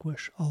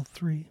relinquish all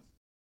three.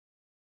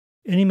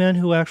 Any man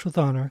who acts with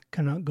honor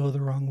cannot go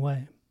the wrong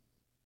way.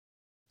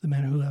 The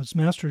man who has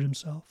mastered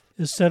himself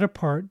is set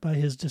apart by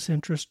his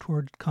disinterest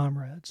toward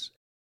comrades,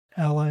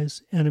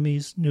 allies,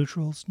 enemies,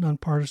 neutrals,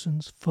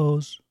 nonpartisans,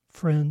 foes,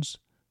 friends,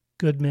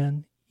 good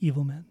men,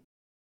 evil men.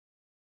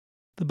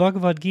 The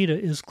Bhagavad Gita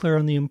is clear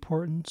on the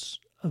importance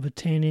of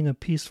attaining a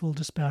peaceful,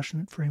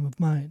 dispassionate frame of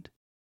mind.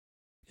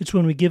 It's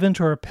when we give in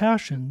to our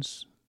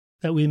passions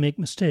that we make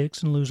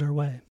mistakes and lose our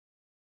way.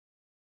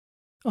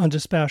 On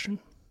dispassion.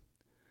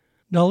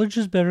 Knowledge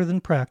is better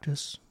than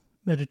practice.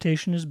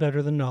 Meditation is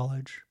better than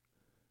knowledge.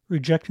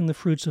 Rejecting the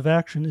fruits of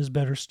action is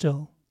better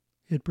still.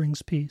 It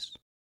brings peace.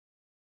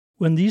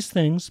 When these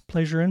things,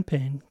 pleasure and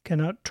pain,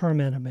 cannot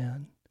torment a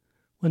man,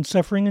 when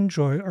suffering and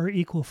joy are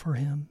equal for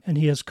him, and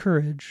he has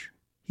courage,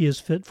 he is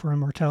fit for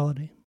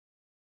immortality.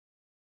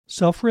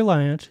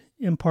 Self-reliant,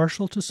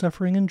 impartial to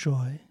suffering and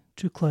joy,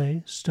 to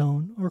clay,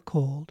 stone, or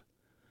cold,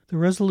 the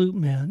resolute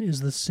man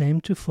is the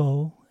same to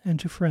foe and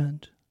to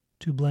friend,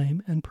 to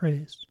blame and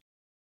praise.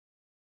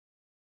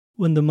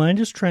 When the mind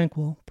is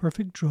tranquil,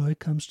 perfect joy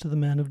comes to the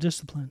man of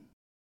discipline.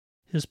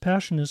 His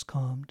passion is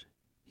calmed.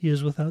 He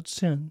is without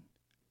sin,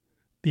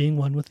 being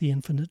one with the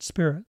infinite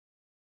spirit.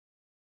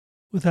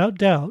 Without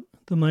doubt,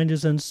 the mind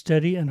is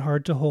unsteady and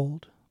hard to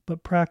hold,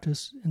 but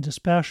practice and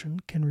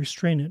dispassion can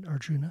restrain it,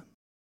 Arjuna.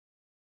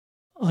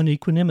 On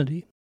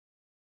equanimity.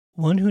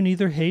 One who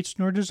neither hates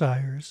nor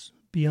desires,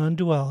 beyond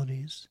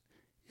dualities,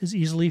 is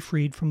easily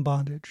freed from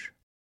bondage.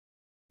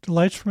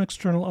 Delights from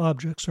external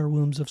objects are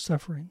wombs of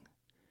suffering.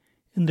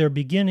 In their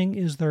beginning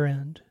is their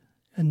end,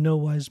 and no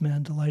wise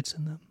man delights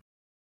in them.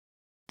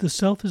 The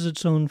self is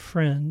its own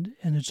friend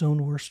and its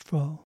own worst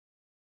foe.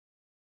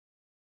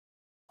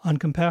 On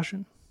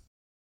compassion.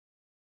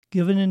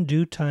 Given in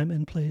due time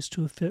and place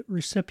to a fit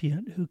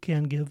recipient who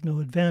can give no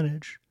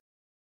advantage,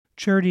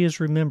 charity is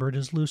remembered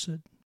as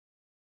lucid.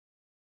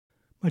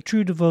 My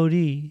true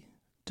devotee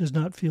does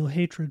not feel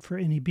hatred for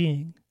any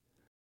being,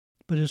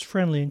 but is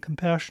friendly and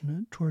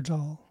compassionate towards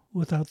all,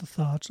 without the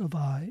thoughts of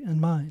I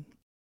and mine.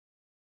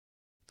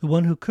 The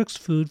one who cooks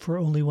food for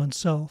only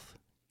oneself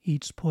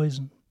eats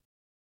poison.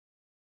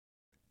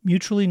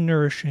 Mutually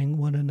nourishing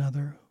one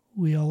another,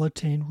 we all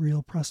attain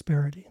real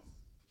prosperity.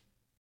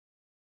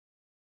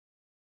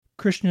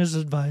 Krishna's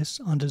advice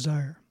on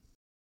desire.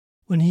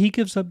 When he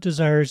gives up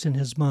desires in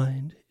his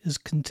mind, is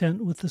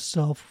content with the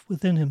self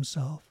within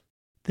himself,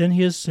 then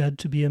he is said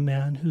to be a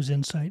man whose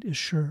insight is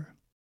sure.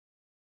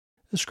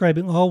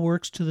 Ascribing all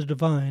works to the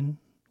divine,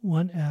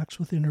 one acts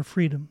with inner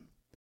freedom.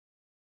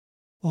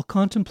 While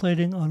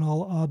contemplating on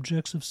all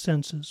objects of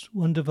senses,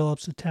 one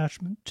develops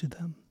attachment to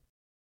them.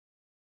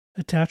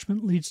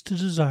 Attachment leads to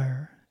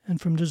desire, and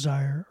from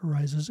desire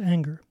arises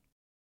anger.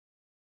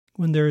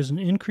 When there is an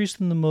increase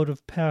in the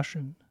motive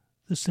passion,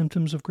 the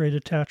symptoms of great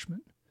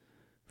attachment,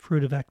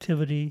 fruit of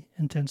activity,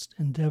 intense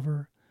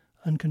endeavor,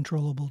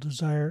 uncontrollable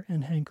desire,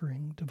 and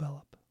hankering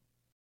develop.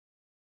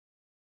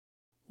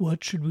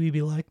 What should we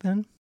be like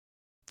then?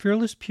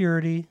 Fearless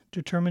purity,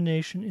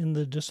 determination in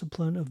the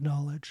discipline of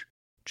knowledge,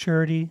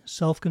 charity,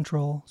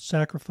 self-control,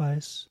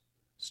 sacrifice,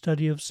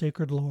 study of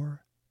sacred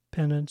lore,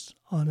 penance,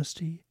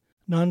 honesty,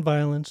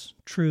 nonviolence,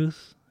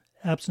 truth,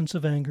 absence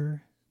of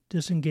anger,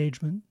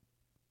 disengagement,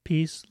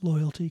 peace,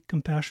 loyalty,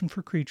 compassion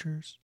for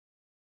creatures,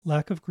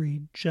 lack of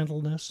greed,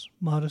 gentleness,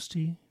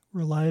 modesty,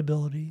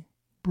 reliability,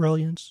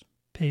 brilliance,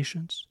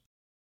 patience,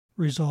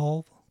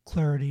 resolve,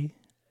 clarity,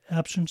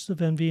 absence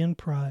of envy and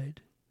pride.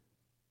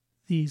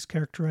 These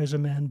characterize a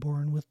man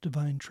born with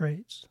divine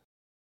traits.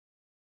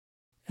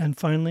 And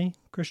finally,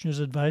 Krishna's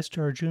advice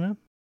to Arjuna.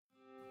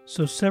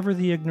 So sever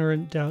the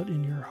ignorant doubt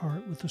in your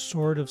heart with the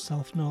sword of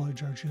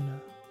self-knowledge, Arjuna.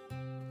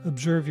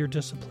 Observe your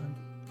discipline.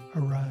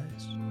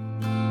 Arise.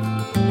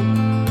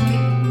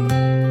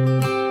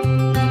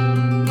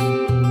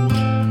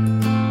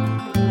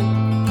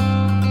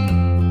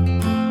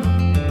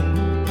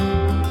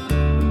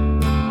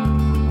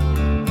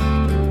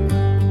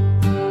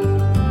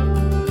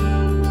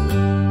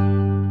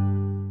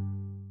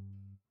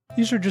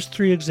 These are just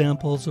 3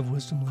 examples of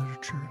wisdom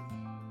literature.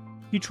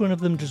 Each one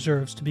of them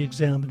deserves to be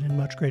examined in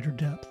much greater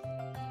depth.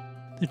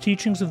 The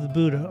teachings of the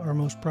Buddha are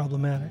most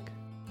problematic.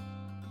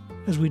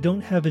 As we don't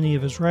have any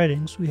of his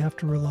writings, we have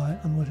to rely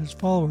on what his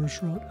followers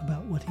wrote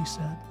about what he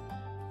said.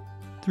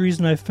 The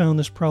reason I've found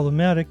this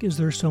problematic is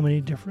there are so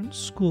many different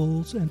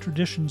schools and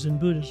traditions in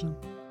Buddhism.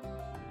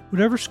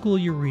 Whatever school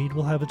you read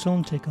will have its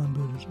own take on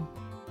Buddhism.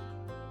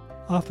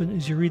 Often,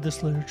 as you read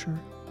this literature,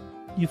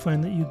 you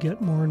find that you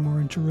get more and more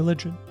into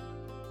religion.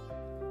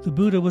 The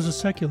Buddha was a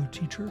secular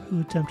teacher who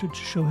attempted to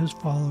show his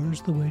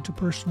followers the way to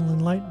personal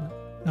enlightenment,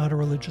 not a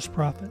religious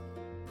prophet.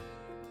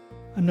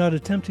 I'm not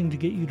attempting to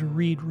get you to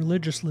read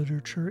religious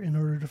literature in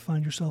order to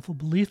find yourself a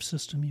belief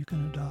system you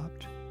can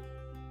adopt.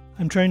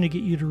 I'm trying to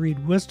get you to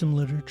read wisdom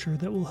literature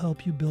that will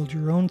help you build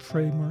your own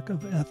framework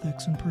of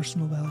ethics and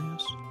personal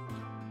values.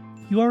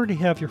 You already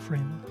have your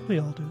framework, we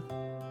all do.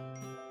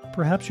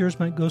 Perhaps yours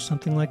might go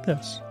something like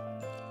this.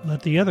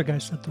 Let the other guy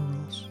set the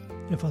rules.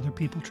 If other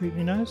people treat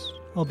me nice,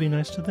 I'll be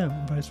nice to them,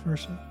 and vice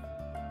versa.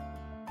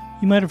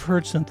 You might have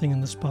heard something in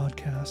this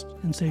podcast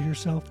and say to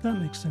yourself, that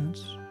makes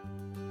sense.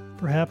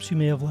 Perhaps you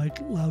may have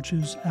liked Lao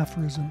Tzu's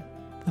aphorism,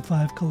 the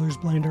 5 colors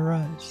blind our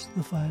eyes,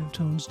 the 5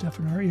 tones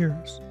deafen our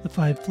ears, the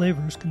 5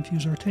 flavors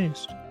confuse our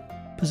taste.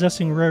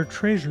 Possessing rare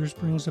treasures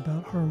brings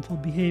about harmful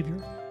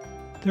behavior.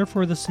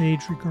 Therefore the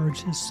sage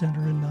regards his center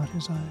and not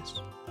his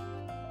eyes.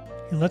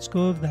 He lets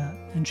go of that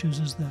and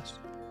chooses this.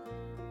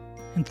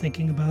 In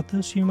thinking about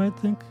this, you might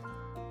think,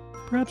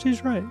 perhaps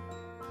he's right.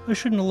 I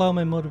shouldn't allow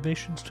my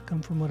motivations to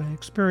come from what I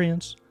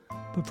experience,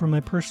 but from my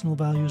personal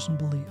values and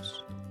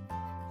beliefs.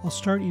 I'll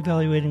start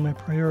evaluating my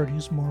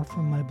priorities more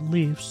from my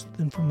beliefs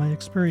than from my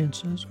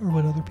experiences or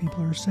what other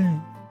people are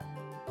saying.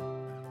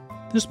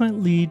 This might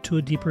lead to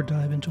a deeper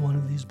dive into one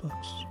of these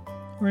books,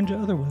 or into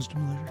other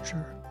wisdom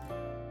literature.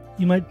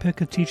 You might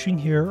pick a teaching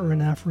here or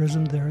an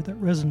aphorism there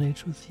that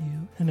resonates with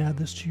you and add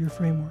this to your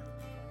framework.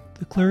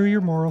 The clearer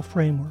your moral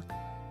framework,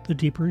 the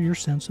deeper your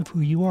sense of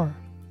who you are,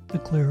 the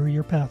clearer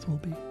your path will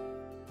be.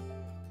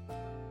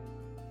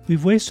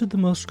 We've wasted the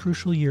most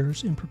crucial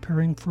years in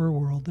preparing for a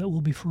world that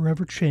will be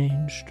forever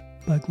changed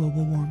by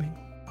global warming.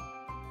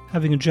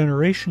 Having a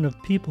generation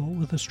of people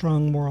with a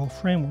strong moral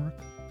framework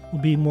will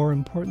be more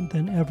important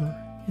than ever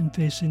in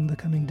facing the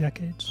coming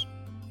decades.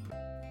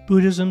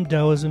 Buddhism,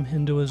 Taoism,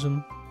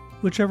 Hinduism,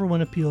 whichever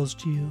one appeals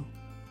to you,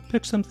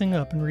 pick something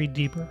up and read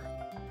deeper.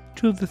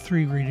 2 of the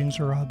 3 readings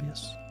are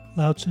obvious: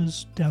 Lao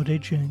Tzu's Tao Te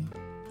Ching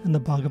and the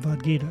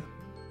Bhagavad Gita.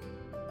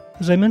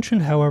 As I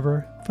mentioned,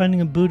 however,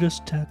 finding a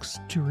Buddhist text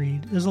to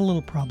read is a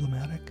little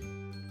problematic.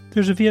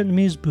 There's a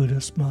Vietnamese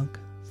Buddhist monk,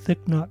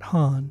 Thich Nhat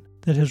Hanh,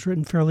 that has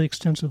written fairly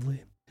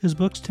extensively. His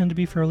books tend to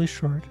be fairly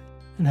short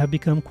and have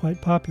become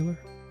quite popular.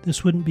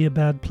 This wouldn't be a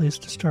bad place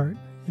to start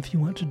if you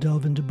want to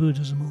delve into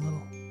Buddhism a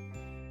little.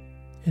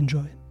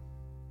 Enjoy.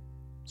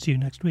 See you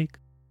next week.